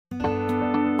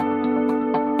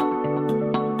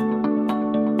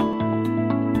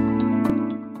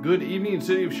Good evening,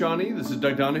 City of Shawnee. This is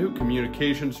Doug Donahue,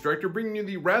 Communications Director, bringing you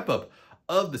the wrap-up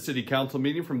of the City Council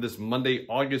meeting from this Monday,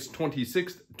 August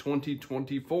 26th,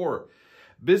 2024.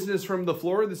 Business from the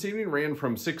floor this evening ran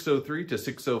from 6:03 to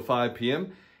 6:05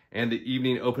 p.m., and the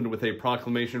evening opened with a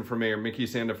proclamation from Mayor Mickey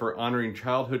Sandifer honoring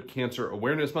Childhood Cancer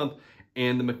Awareness Month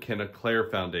and the McKenna Clare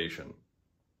Foundation.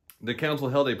 The council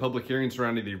held a public hearing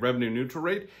surrounding the revenue neutral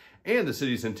rate and the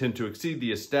city's intent to exceed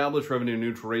the established revenue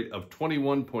neutral rate of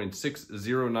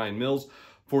 21.609 mils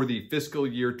for the fiscal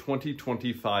year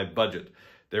 2025 budget.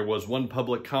 There was one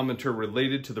public commenter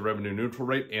related to the revenue neutral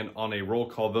rate, and on a roll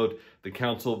call vote, the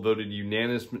council voted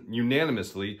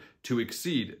unanimously to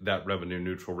exceed that revenue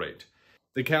neutral rate.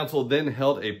 The council then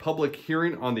held a public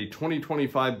hearing on the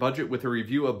 2025 budget with a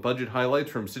review of budget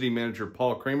highlights from City Manager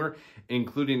Paul Kramer,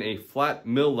 including a flat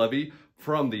mill levy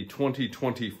from the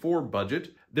 2024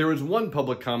 budget. There was one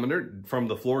public commenter from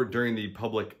the floor during the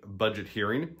public budget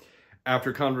hearing.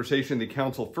 After conversation, the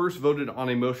council first voted on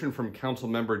a motion from Council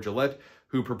Member Gillette,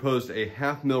 who proposed a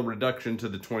half-mil reduction to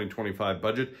the 2025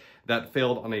 budget that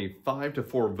failed on a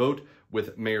 5-4 vote,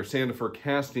 with Mayor Sandifer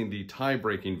casting the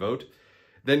tie-breaking vote.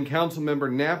 Then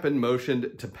Councilmember Knappen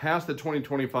motioned to pass the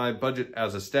 2025 budget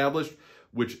as established,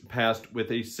 which passed with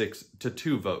a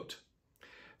 6-2 vote.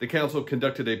 The council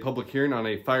conducted a public hearing on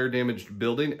a fire-damaged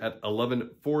building at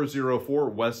 11404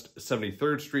 West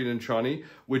 73rd Street in Shawnee,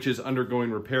 which is undergoing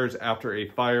repairs after a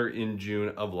fire in June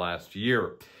of last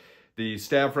year. The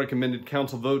staff recommended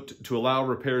council vote to allow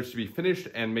repairs to be finished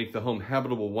and make the home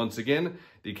habitable once again.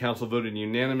 The council voted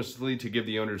unanimously to give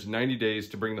the owners 90 days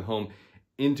to bring the home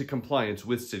into compliance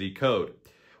with city code.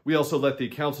 We also let the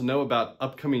council know about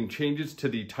upcoming changes to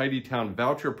the Tidy Town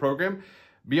voucher program.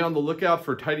 Be on the lookout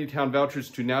for Tidy Town vouchers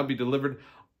to now be delivered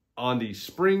on the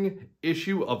spring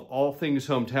issue of All Things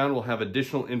Hometown. We'll have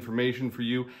additional information for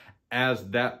you as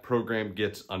that program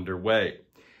gets underway.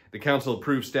 The council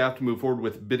approved staff to move forward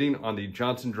with bidding on the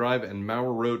Johnson Drive and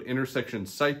Mauer Road intersection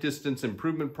site distance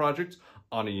improvement projects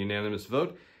on a unanimous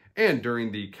vote. And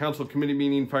during the council committee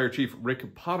meeting, Fire Chief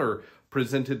Rick Potter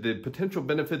presented the potential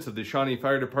benefits of the Shawnee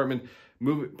Fire Department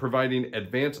providing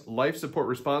advanced life support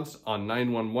response on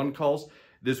 911 calls.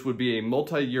 This would be a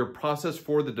multi-year process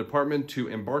for the department to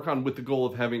embark on, with the goal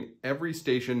of having every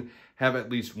station have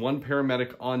at least one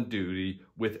paramedic on duty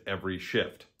with every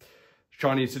shift.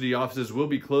 Shawnee City offices will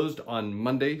be closed on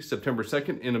Monday, September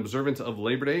 2nd in observance of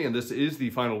Labor Day, and this is the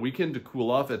final weekend to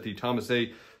cool off at the Thomas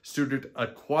A. Stewart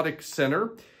Aquatic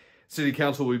Center. City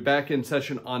Council will be back in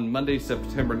session on Monday,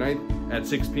 September 9th at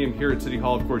 6 p.m. here at City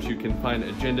Hall. Of course, you can find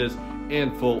agendas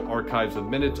and full archives of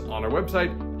minutes on our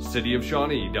website,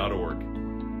 cityofshawnee.org.